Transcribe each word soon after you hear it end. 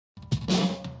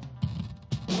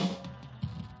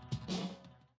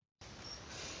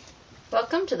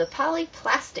welcome to the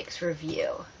Polyplastics review.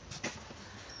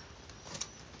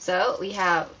 So we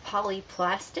have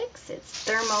Polyplastics. It's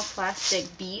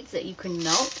thermoplastic beads that you can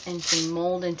melt and can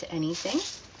mold into anything.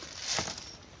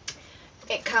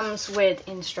 It comes with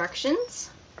instructions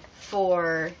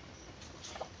for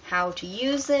how to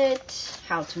use it,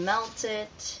 how to melt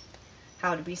it,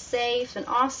 how to be safe, and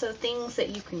also things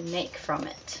that you can make from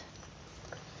it.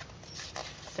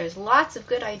 There's lots of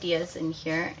good ideas in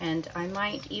here, and I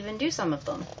might even do some of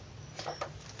them.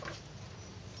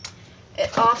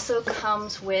 It also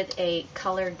comes with a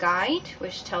color guide,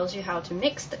 which tells you how to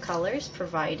mix the colors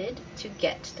provided to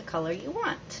get the color you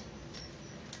want.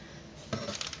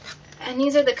 And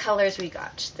these are the colors we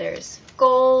got. There's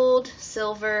gold,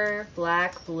 silver,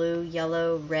 black, blue,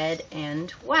 yellow, red,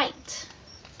 and white.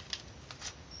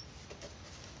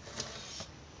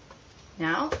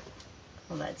 Now,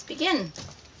 let's begin.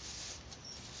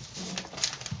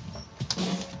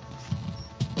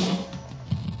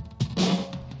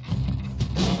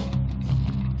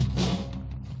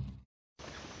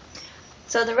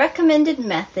 So the recommended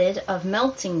method of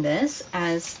melting this,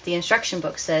 as the instruction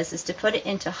book says, is to put it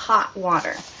into hot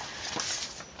water.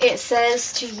 It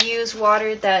says to use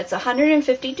water that's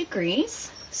 150 degrees.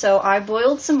 So I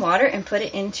boiled some water and put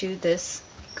it into this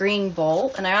green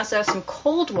bowl, and I also have some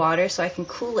cold water so I can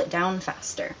cool it down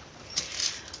faster.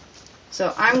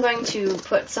 So I'm going to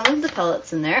put some of the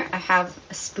pellets in there. I have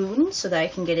a spoon so that I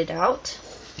can get it out.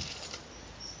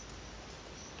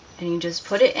 And you just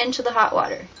put it into the hot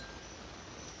water.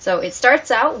 So it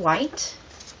starts out white,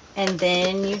 and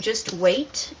then you just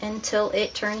wait until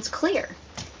it turns clear.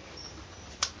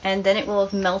 And then it will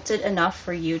have melted enough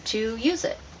for you to use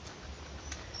it.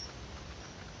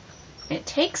 It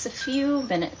takes a few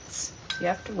minutes. You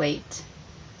have to wait.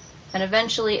 And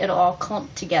eventually it'll all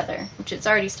clump together, which it's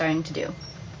already starting to do.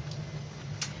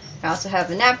 I also have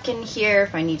a napkin here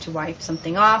if I need to wipe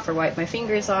something off or wipe my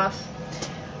fingers off.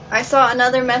 I saw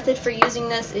another method for using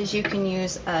this is you can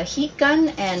use a heat gun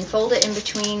and fold it in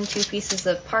between two pieces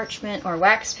of parchment or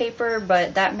wax paper,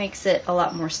 but that makes it a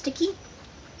lot more sticky,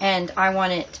 and I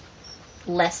want it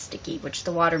less sticky, which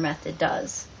the water method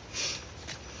does.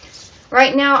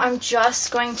 Right now I'm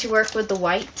just going to work with the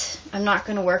white. I'm not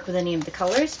going to work with any of the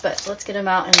colors, but let's get them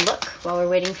out and look while we're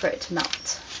waiting for it to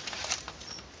melt.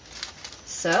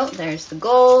 So there's the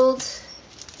gold,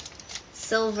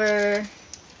 silver,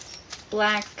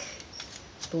 black,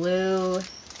 blue,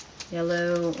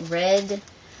 yellow, red.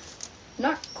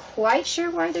 Not quite sure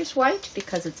why there's white,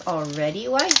 because it's already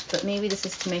white, but maybe this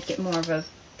is to make it more of a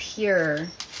pure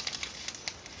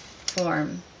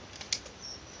form.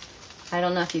 I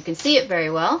don't know if you can see it very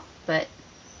well, but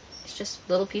it's just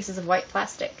little pieces of white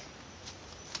plastic.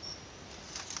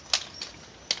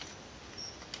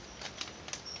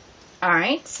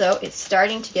 Alright, so it's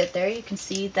starting to get there. You can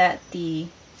see that the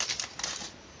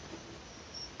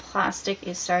plastic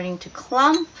is starting to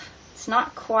clump. It's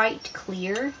not quite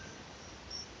clear.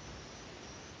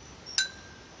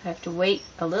 I have to wait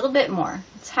a little bit more.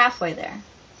 It's halfway there.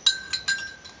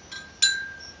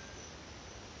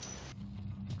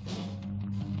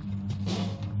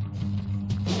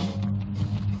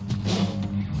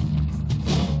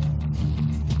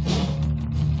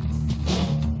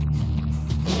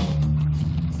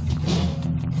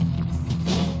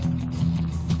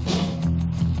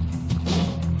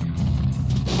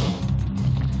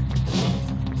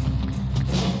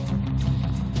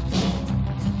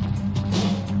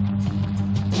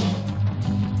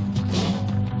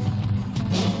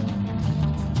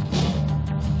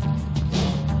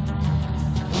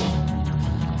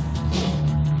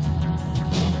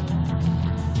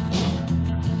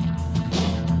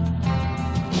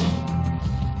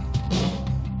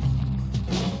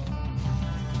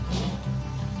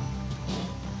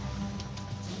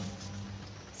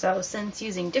 So since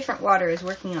using different water is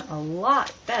working out a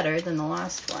lot better than the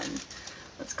last one,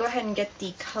 let's go ahead and get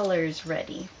the colors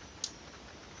ready.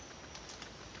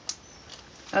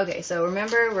 Okay, so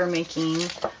remember we're making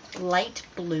light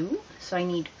blue, so I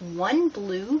need 1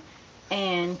 blue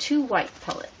and 2 white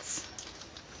pellets.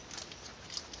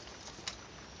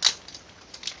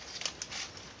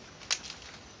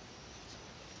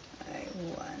 Alright,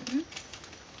 1.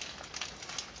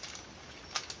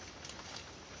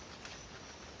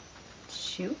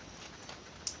 2.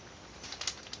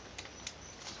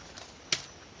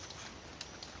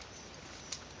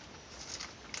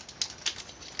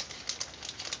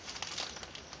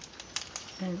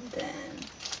 And then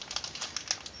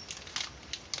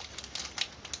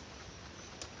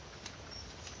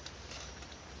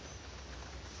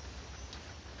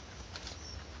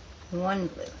 1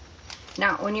 blue.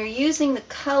 Now, when you're using the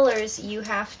colors, you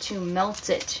have to melt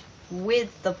it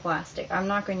with the plastic. I'm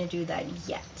not going to do that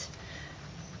yet.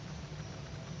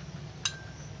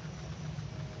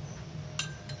 I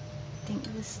think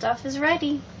this stuff is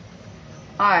ready.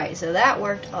 Alright, so that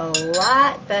worked a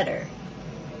lot better.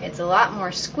 It's a lot more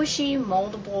squishy,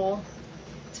 moldable.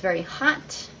 It's very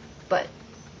hot, but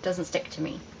it doesn't stick to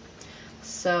me.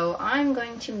 So I'm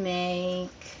going to make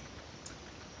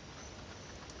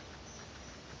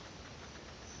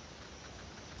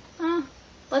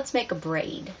let's make a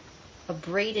braid. A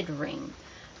braided ring.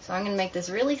 So I'm going to make this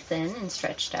really thin and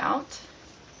stretched out.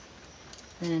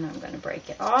 Then I'm going to break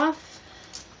it off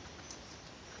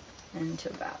into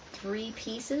about 3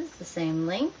 pieces, the same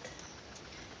length.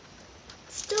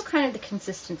 It's still kind of the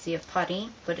consistency of putty,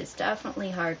 but it's definitely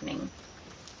hardening.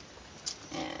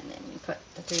 And then you put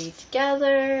the 3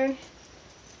 together.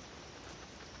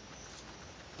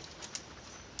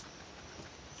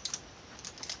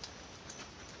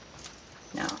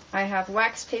 Now, I have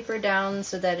wax paper down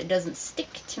so that it doesn't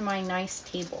stick to my nice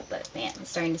table, but man, it's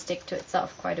starting to stick to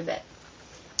itself quite a bit.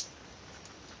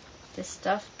 This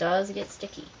stuff does get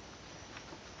sticky.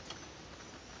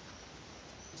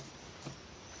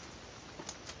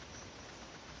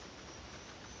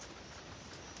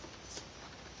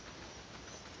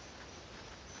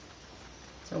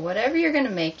 So whatever you're going to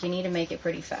make, you need to make it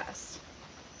pretty fast.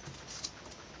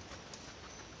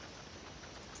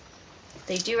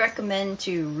 They do recommend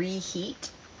to reheat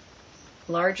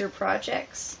larger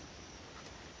projects.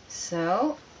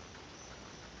 So,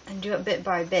 and do it bit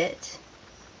by bit.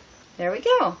 There we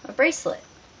go, a bracelet.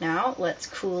 Now let's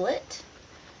cool it.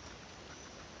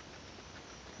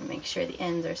 Make sure the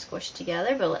ends are squished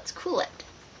together, but let's cool it.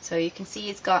 So you can see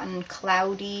it's gotten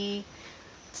cloudy.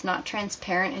 It's not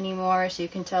transparent anymore, so you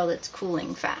can tell that it's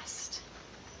cooling fast.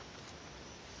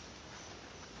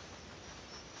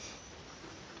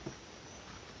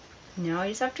 Now I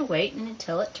just have to wait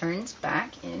until it turns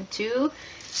back into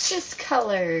this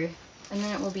color, and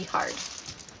then it will be hard.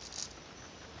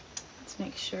 Let's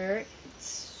make sure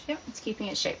it's keeping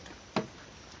its shape.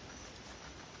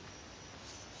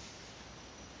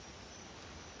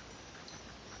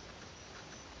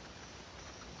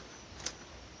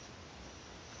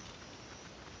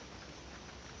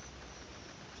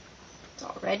 It's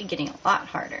already getting a lot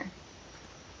harder.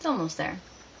 It's almost there.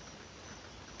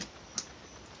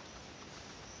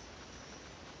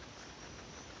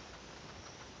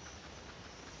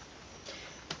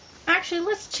 Actually,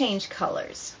 let's change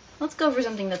colors. Let's go for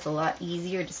something that's a lot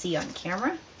easier to see on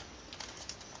camera.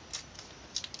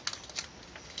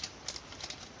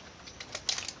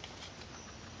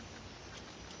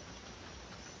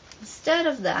 Instead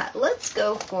of that, let's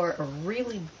go for a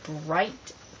really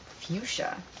bright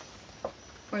fuchsia.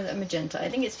 Or that magenta. I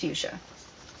think it's fuchsia.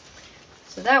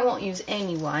 So that won't use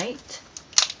any white.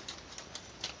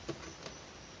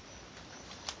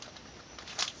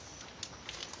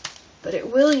 But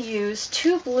it will use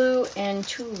 2 blue and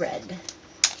 2 red.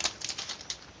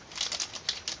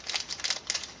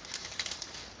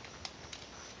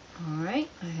 Alright,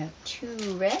 I have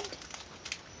 2 red.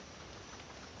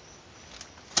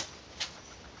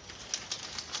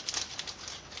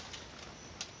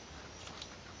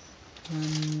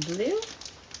 One blue.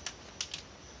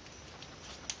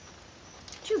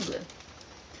 2 blue.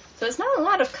 So it's not a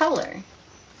lot of color.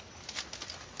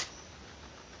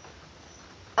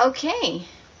 Okay,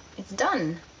 it's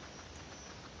done.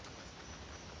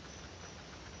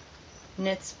 And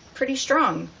it's pretty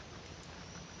strong.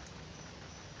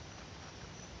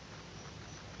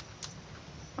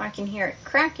 I can hear it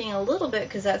cracking a little bit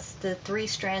because that's the 3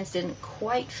 strands didn't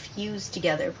quite fuse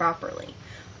together properly.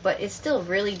 But it's still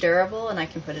really durable, and I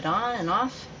can put it on and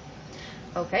off.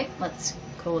 Okay, let's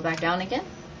cool it back down again,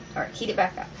 or heat it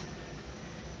back up.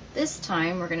 This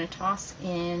time we're going to toss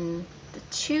in the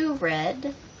 2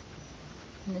 red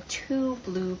and the 2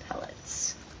 blue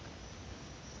pellets.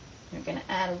 We're going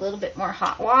to add a little bit more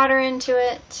hot water into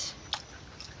it.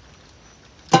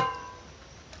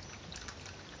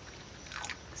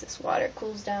 This water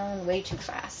cools down way too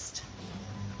fast.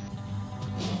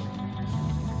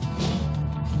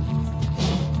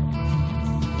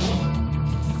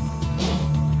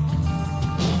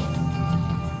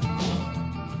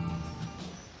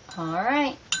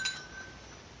 Alright,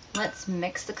 let's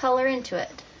mix the color into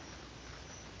it.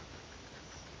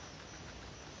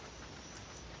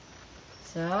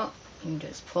 So you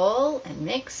just pull and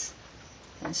mix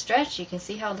and stretch. You can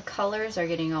see how the colors are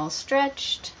getting all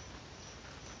stretched.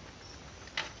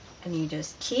 And you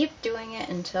just keep doing it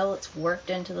until it's worked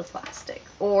into the plastic.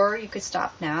 Or you could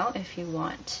stop now if you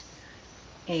want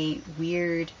a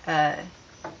weird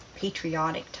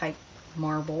patriotic type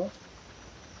marble.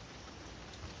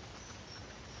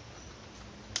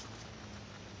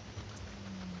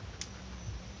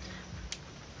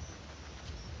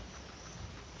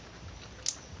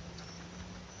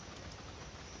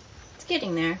 It's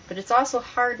getting there, but it's also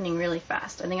hardening really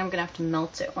fast. I think I'm gonna have to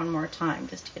melt it one more time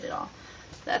just to get it all.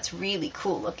 That's really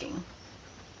cool looking.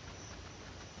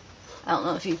 I don't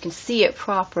know if you can see it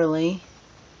properly,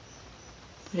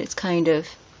 but it's kind of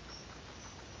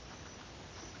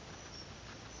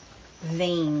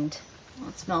veined.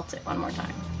 Let's melt it one more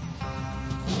time.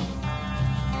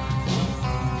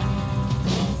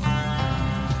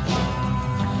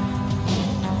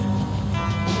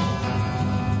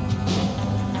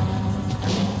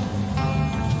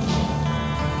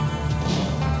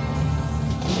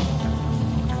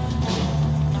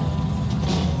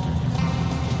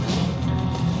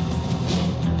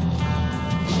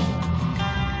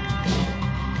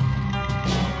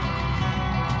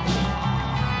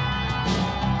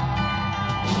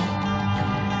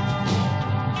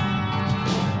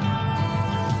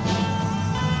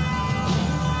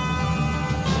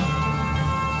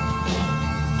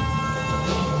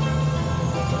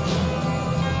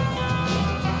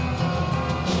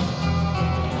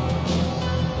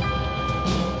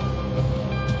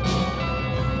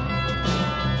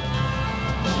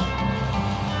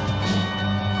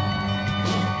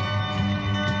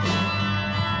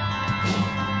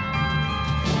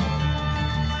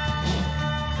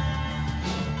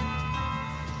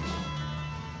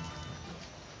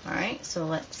 Alright, so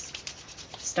let's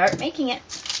start making it.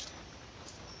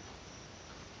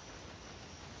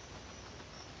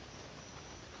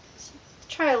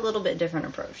 Try a little bit different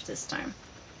approach this time.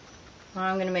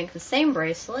 I'm going to make the same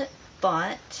bracelet,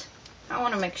 but I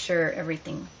want to make sure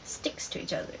everything sticks to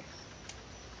each other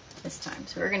this time.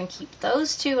 So we're going to keep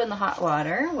those two in the hot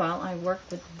water while I work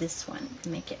with this one to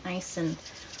make it nice and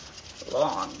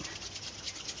long.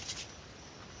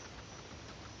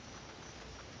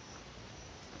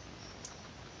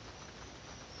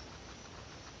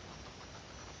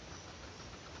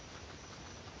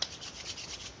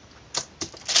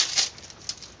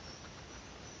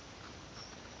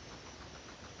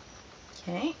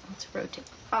 Okay, let's rotate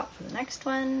out for the next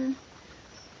one.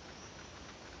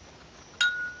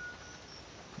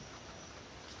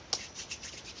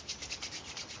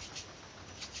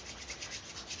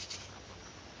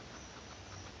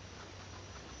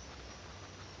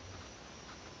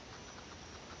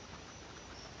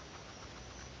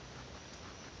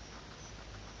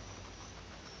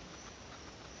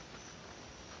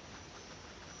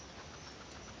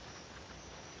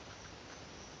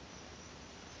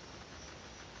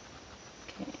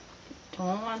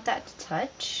 Don't want that to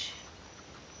touch.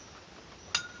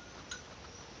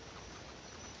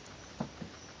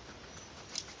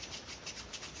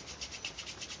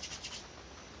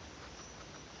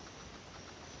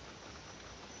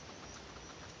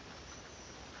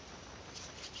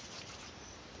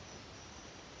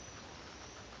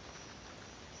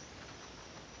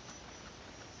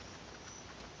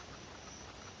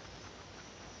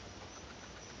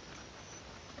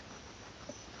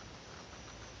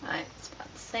 Alright, it's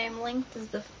about the same length as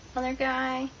the other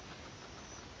guy.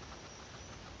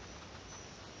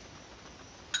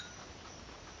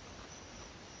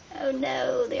 Oh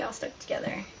no, they all stuck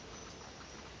together.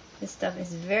 This stuff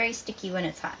is very sticky when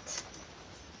it's hot.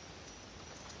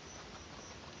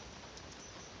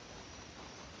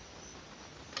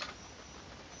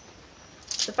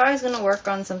 So if I was going to work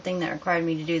on something that required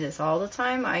me to do this all the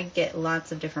time, I'd get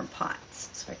lots of different pots.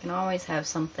 So I can always have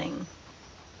something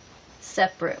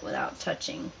separate without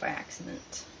touching by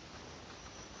accident.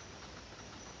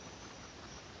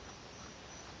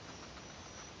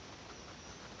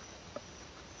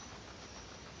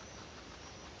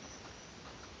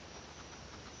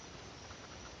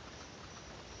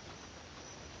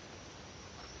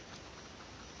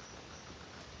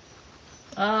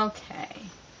 Okay.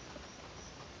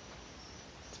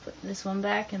 Let's put this one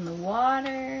back in the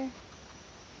water.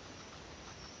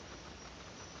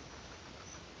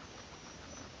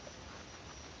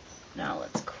 Now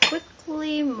let's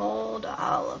quickly mold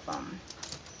all of them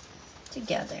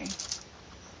together.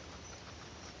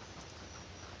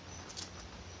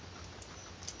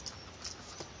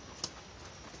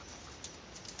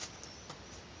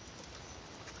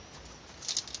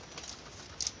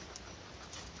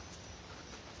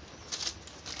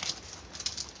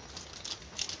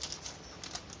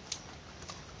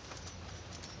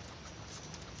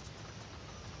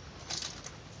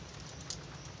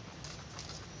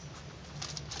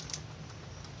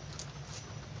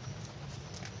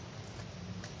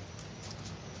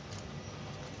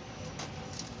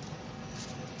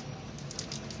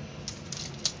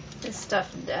 This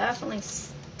stuff definitely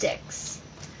sticks.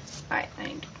 Alright, I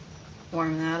need to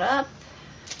warm that up.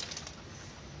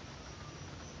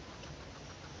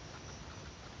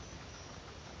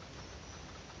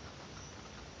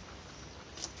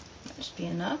 That should be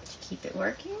enough to keep it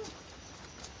working.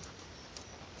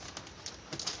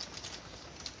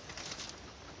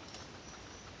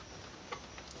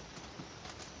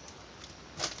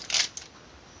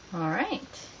 Alright.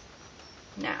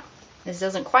 Now, this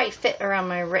doesn't quite fit around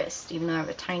my wrist, even though I have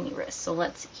a tiny wrist, so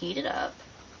let's heat it up.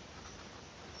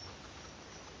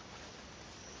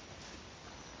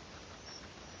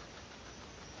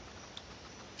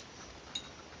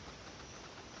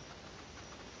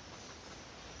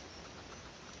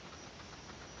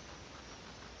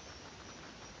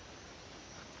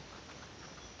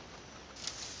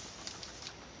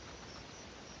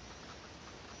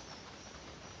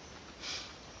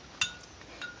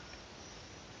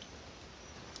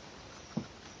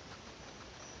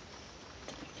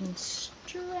 And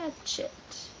stretch it.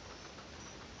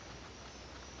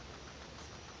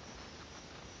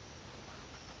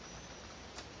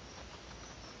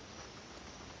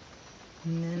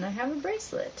 And then I have a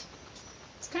bracelet.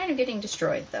 It's kind of getting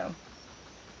destroyed though.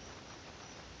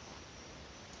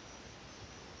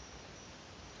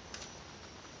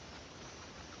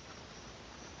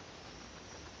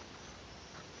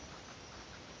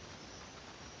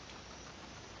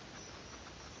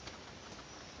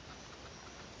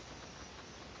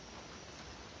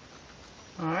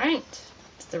 Alright,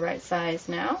 it's the right size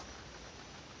now.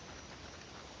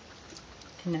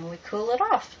 And now we cool it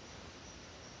off.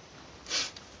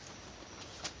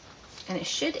 And it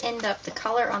should end up the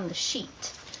color on the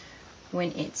sheet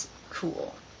when it's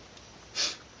cool.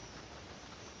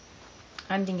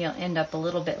 I'm thinking it'll end up a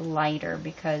little bit lighter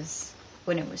because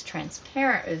when it was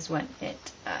transparent is when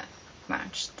it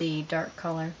matched the dark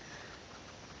color.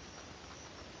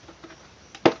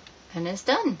 And it's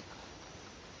done.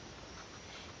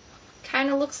 Kind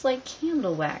of looks like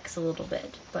candle wax a little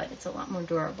bit, but it's a lot more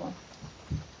durable.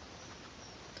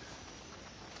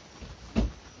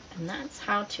 And that's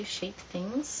how to shape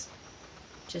things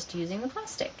just using the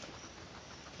plastic.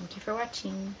 Thank you for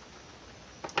watching.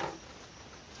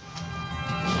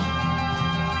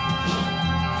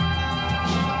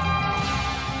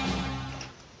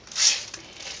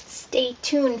 Stay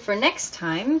tuned for next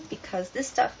time because this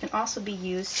stuff can also be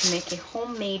used to make a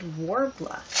homemade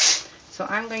warbler. So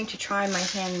I'm going to try my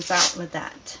hands out with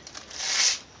that.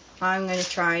 I'm going to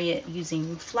try it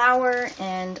using flour,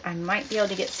 and I might be able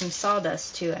to get some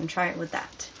sawdust too and try it with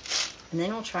that. And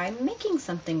then we'll try making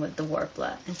something with the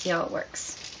warbler and see how it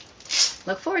works.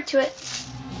 Look forward to it.